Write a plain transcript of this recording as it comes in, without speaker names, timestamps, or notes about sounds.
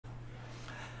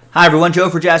Hi everyone, Joe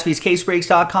for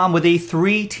JaspysCaseBreaks.com with a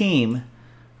 3-team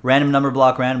random number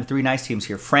block random. 3 nice teams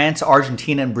here. France,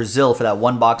 Argentina, and Brazil for that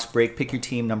one box break. Pick your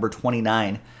team number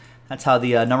 29. That's how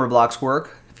the number blocks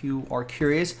work, if you are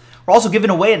curious. We're also giving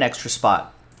away an extra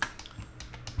spot.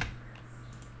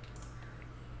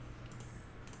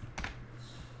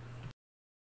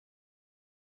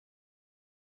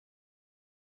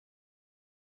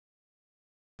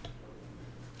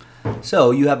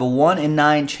 So you have a 1 in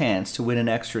 9 chance to win an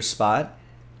extra spot.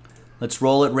 Let's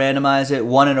roll it, randomize it.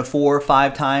 1 in a 4,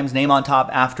 5 times. Name on top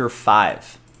after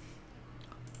 5.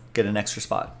 Get an extra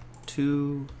spot.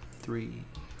 2, 3,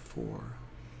 4,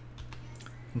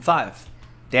 and 5.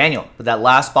 Daniel, with that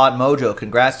last spot mojo,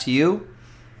 congrats to you.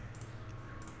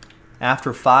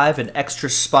 After 5, an extra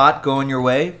spot going your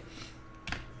way.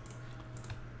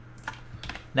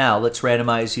 Now let's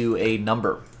randomize you a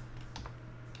number.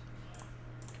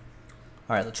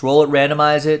 All right, let's roll it,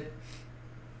 randomize it.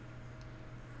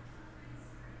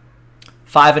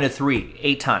 5 and a 3,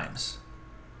 8 times.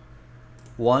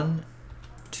 1,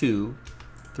 2,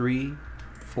 3,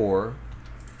 4,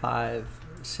 5,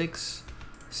 6,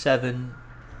 7,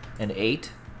 and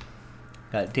 8.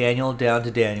 Got Daniel down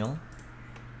to Daniel.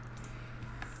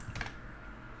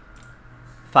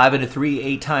 5 and a 3,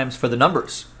 8 times for the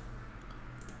numbers.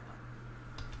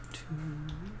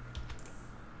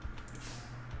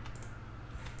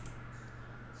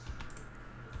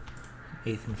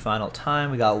 8th and final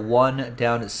time. We got 1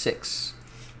 down to 6.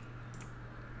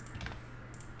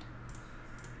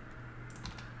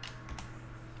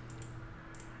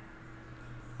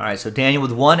 All right, so Daniel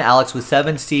with 1, Alex with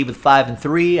 7, Steve with 5 and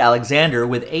 3, Alexander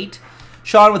with 8,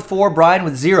 Sean with 4, Brian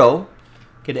with 0.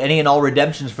 Get any and all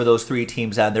redemptions for those 3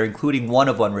 teams out there, including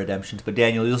 1-of-1 redemptions. But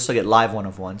Daniel, you'll still get live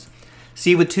 1-of-1s.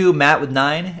 Steve with 2, Matt with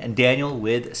 9, and Daniel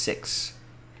with 6.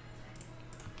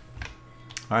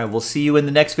 All right, we'll see you in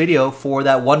the next video for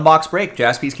that one box break.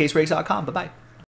 JaspysCaseBreaks.com. Bye-bye.